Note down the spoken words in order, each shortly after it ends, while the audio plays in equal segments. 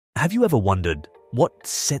Have you ever wondered what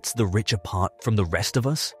sets the rich apart from the rest of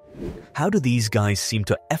us? How do these guys seem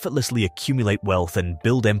to effortlessly accumulate wealth and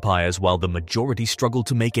build empires while the majority struggle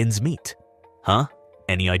to make ends meet? Huh?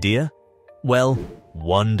 Any idea? Well,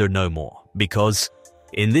 wonder no more, because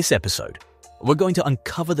in this episode, we're going to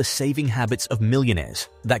uncover the saving habits of millionaires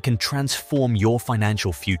that can transform your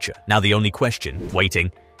financial future. Now, the only question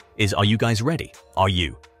waiting is, are you guys ready? Are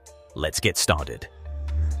you? Let's get started.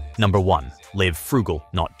 Number 1, live frugal,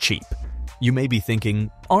 not cheap. You may be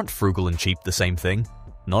thinking, aren't frugal and cheap the same thing?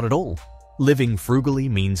 Not at all. Living frugally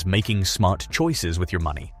means making smart choices with your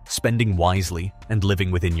money, spending wisely, and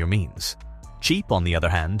living within your means. Cheap, on the other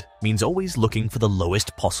hand, means always looking for the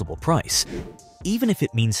lowest possible price, even if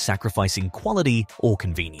it means sacrificing quality or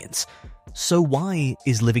convenience. So why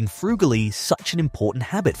is living frugally such an important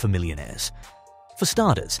habit for millionaires? For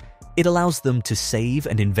starters, it allows them to save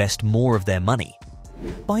and invest more of their money.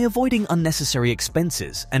 By avoiding unnecessary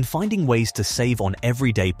expenses and finding ways to save on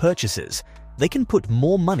everyday purchases, they can put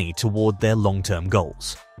more money toward their long-term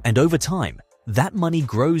goals. And over time, that money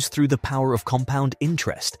grows through the power of compound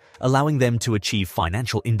interest, allowing them to achieve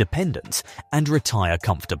financial independence and retire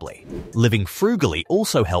comfortably. Living frugally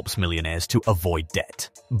also helps millionaires to avoid debt.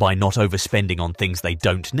 By not overspending on things they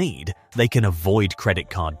don't need, they can avoid credit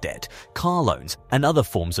card debt, car loans, and other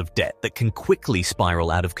forms of debt that can quickly spiral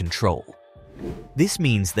out of control. This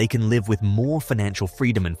means they can live with more financial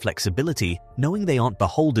freedom and flexibility, knowing they aren't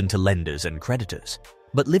beholden to lenders and creditors.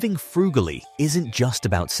 But living frugally isn't just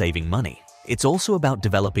about saving money. It's also about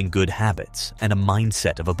developing good habits and a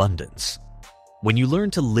mindset of abundance. When you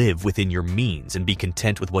learn to live within your means and be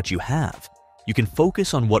content with what you have, you can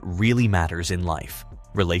focus on what really matters in life: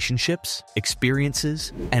 relationships,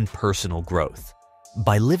 experiences, and personal growth.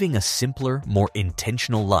 By living a simpler, more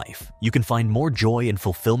intentional life, you can find more joy and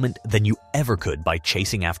fulfillment than you ever could by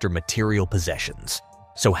chasing after material possessions.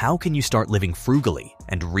 So how can you start living frugally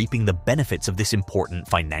and reaping the benefits of this important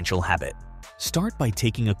financial habit? Start by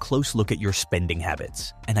taking a close look at your spending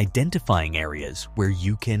habits and identifying areas where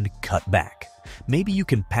you can cut back. Maybe you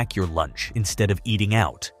can pack your lunch instead of eating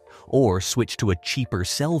out, or switch to a cheaper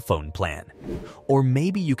cell phone plan. Or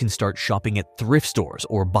maybe you can start shopping at thrift stores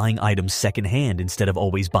or buying items secondhand instead of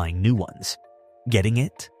always buying new ones. Getting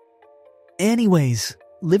it? Anyways,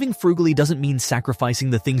 living frugally doesn't mean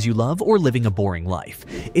sacrificing the things you love or living a boring life.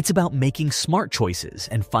 It's about making smart choices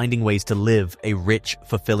and finding ways to live a rich,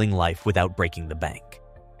 fulfilling life without breaking the bank.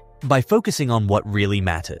 By focusing on what really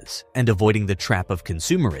matters and avoiding the trap of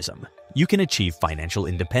consumerism, you can achieve financial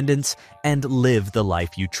independence and live the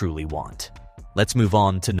life you truly want. Let's move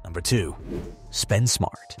on to number 2. Spend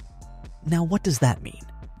smart. Now, what does that mean?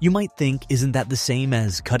 You might think, isn't that the same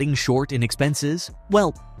as cutting short in expenses?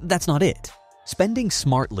 Well, that's not it. Spending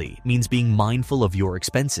smartly means being mindful of your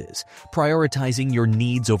expenses, prioritizing your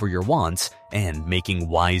needs over your wants, and making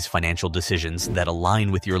wise financial decisions that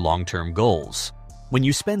align with your long-term goals. When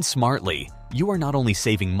you spend smartly, you are not only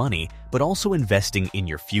saving money, but also investing in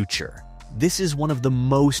your future. This is one of the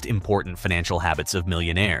most important financial habits of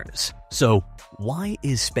millionaires. So, why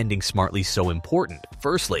is spending smartly so important?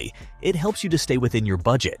 Firstly, it helps you to stay within your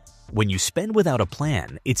budget. When you spend without a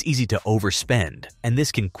plan, it's easy to overspend, and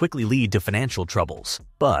this can quickly lead to financial troubles.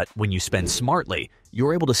 But when you spend smartly,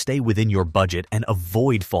 you're able to stay within your budget and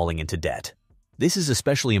avoid falling into debt. This is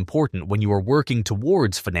especially important when you are working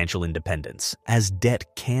towards financial independence, as debt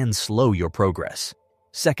can slow your progress.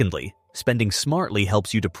 Secondly, spending smartly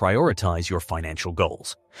helps you to prioritize your financial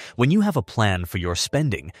goals. When you have a plan for your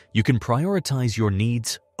spending, you can prioritize your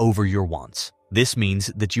needs over your wants. This means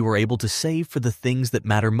that you are able to save for the things that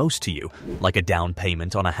matter most to you, like a down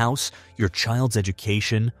payment on a house, your child's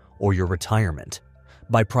education, or your retirement.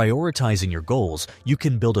 By prioritizing your goals, you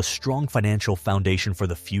can build a strong financial foundation for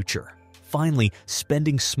the future. Finally,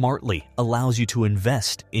 spending smartly allows you to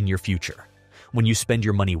invest in your future. When you spend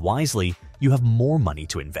your money wisely, you have more money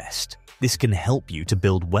to invest. This can help you to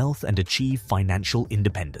build wealth and achieve financial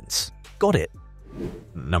independence. Got it?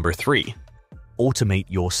 Number 3, automate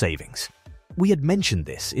your savings. We had mentioned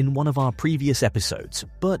this in one of our previous episodes,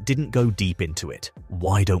 but didn't go deep into it.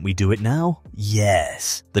 Why don't we do it now?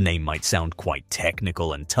 Yes! The name might sound quite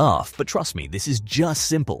technical and tough, but trust me, this is just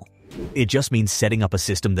simple. It just means setting up a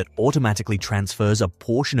system that automatically transfers a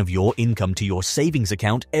portion of your income to your savings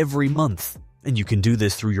account every month. And you can do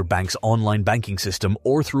this through your bank's online banking system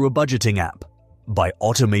or through a budgeting app. By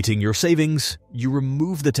automating your savings, you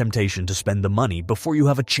remove the temptation to spend the money before you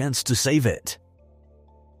have a chance to save it.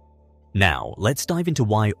 Now, let's dive into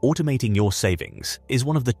why automating your savings is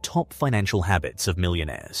one of the top financial habits of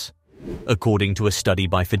millionaires. According to a study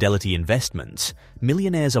by Fidelity Investments,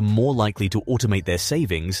 millionaires are more likely to automate their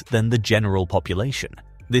savings than the general population.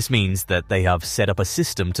 This means that they have set up a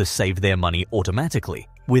system to save their money automatically,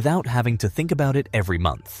 without having to think about it every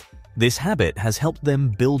month. This habit has helped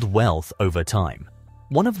them build wealth over time.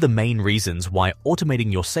 One of the main reasons why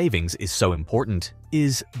automating your savings is so important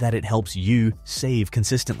is that it helps you save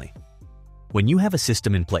consistently. When you have a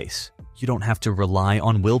system in place, you don't have to rely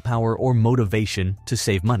on willpower or motivation to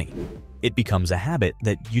save money. It becomes a habit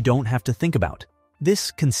that you don't have to think about. This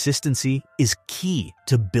consistency is key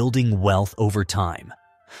to building wealth over time.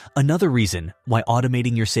 Another reason why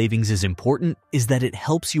automating your savings is important is that it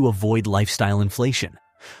helps you avoid lifestyle inflation.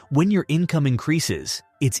 When your income increases,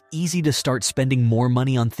 it's easy to start spending more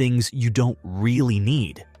money on things you don't really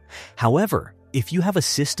need. However, if you have a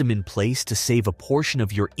system in place to save a portion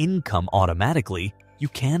of your income automatically, you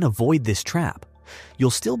can avoid this trap.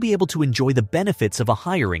 You'll still be able to enjoy the benefits of a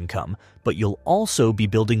higher income, but you'll also be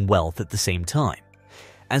building wealth at the same time.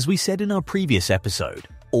 As we said in our previous episode,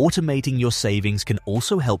 automating your savings can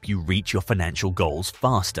also help you reach your financial goals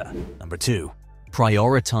faster. Number 2,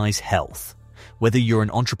 prioritize health. Whether you're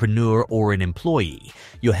an entrepreneur or an employee,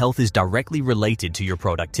 your health is directly related to your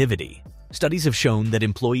productivity. Studies have shown that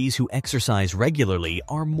employees who exercise regularly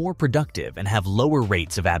are more productive and have lower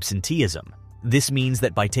rates of absenteeism. This means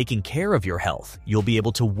that by taking care of your health, you'll be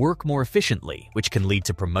able to work more efficiently, which can lead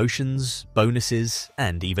to promotions, bonuses,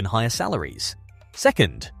 and even higher salaries.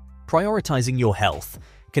 Second, prioritizing your health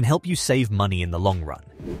can help you save money in the long run.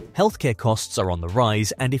 Healthcare costs are on the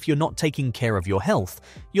rise, and if you're not taking care of your health,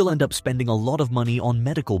 you'll end up spending a lot of money on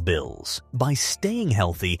medical bills. By staying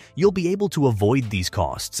healthy, you'll be able to avoid these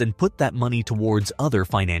costs and put that money towards other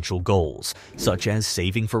financial goals, such as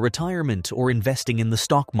saving for retirement or investing in the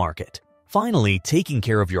stock market. Finally, taking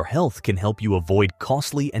care of your health can help you avoid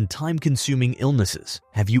costly and time-consuming illnesses.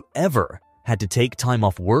 Have you ever had to take time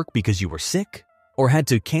off work because you were sick? Or had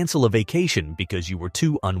to cancel a vacation because you were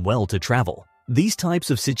too unwell to travel? These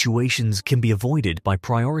types of situations can be avoided by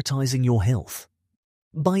prioritizing your health.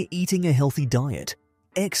 By eating a healthy diet,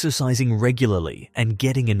 exercising regularly, and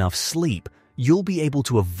getting enough sleep, you'll be able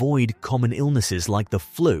to avoid common illnesses like the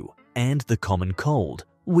flu and the common cold,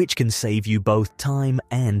 which can save you both time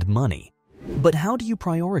and money. But how do you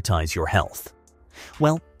prioritize your health?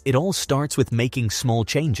 Well, it all starts with making small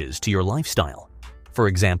changes to your lifestyle. For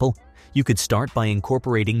example, you could start by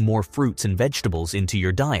incorporating more fruits and vegetables into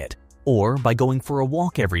your diet, or by going for a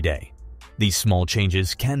walk every day. These small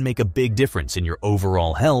changes can make a big difference in your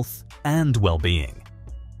overall health and well-being.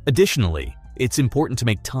 Additionally, it's important to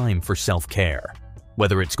make time for self-care.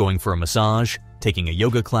 Whether it's going for a massage, taking a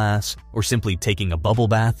yoga class, or simply taking a bubble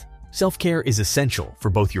bath, self-care is essential for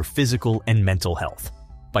both your physical and mental health.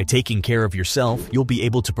 By taking care of yourself, you'll be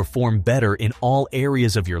able to perform better in all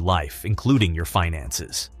areas of your life, including your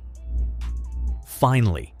finances.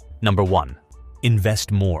 Finally, number 1,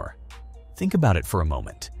 invest more. Think about it for a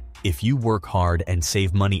moment. If you work hard and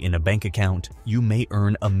save money in a bank account, you may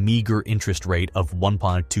earn a meager interest rate of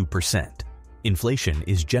 1.2%. Inflation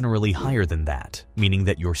is generally higher than that, meaning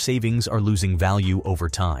that your savings are losing value over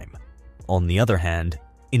time. On the other hand,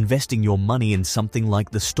 investing your money in something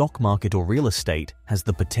like the stock market or real estate has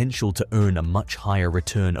the potential to earn a much higher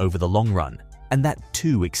return over the long run, and that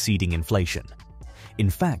too exceeding inflation.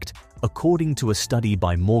 In fact, according to a study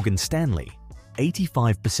by Morgan Stanley,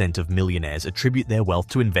 85% of millionaires attribute their wealth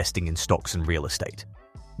to investing in stocks and real estate.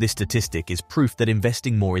 This statistic is proof that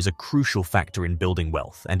investing more is a crucial factor in building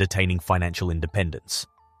wealth and attaining financial independence.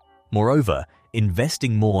 Moreover,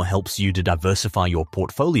 investing more helps you to diversify your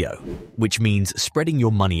portfolio, which means spreading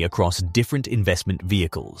your money across different investment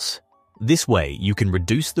vehicles. This way, you can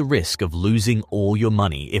reduce the risk of losing all your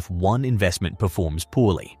money if one investment performs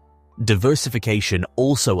poorly. Diversification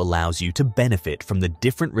also allows you to benefit from the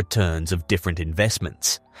different returns of different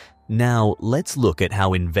investments. Now, let's look at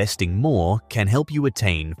how investing more can help you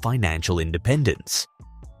attain financial independence.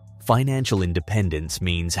 Financial independence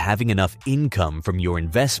means having enough income from your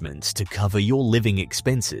investments to cover your living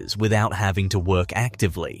expenses without having to work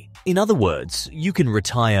actively. In other words, you can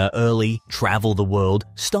retire early, travel the world,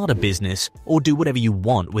 start a business, or do whatever you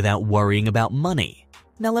want without worrying about money.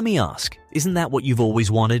 Now let me ask, isn't that what you've always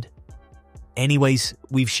wanted? Anyways,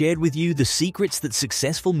 we've shared with you the secrets that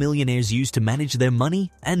successful millionaires use to manage their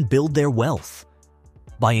money and build their wealth.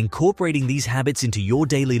 By incorporating these habits into your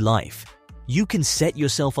daily life, you can set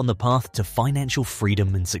yourself on the path to financial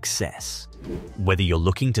freedom and success. Whether you're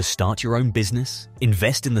looking to start your own business,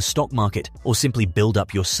 invest in the stock market, or simply build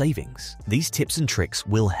up your savings, these tips and tricks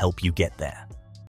will help you get there.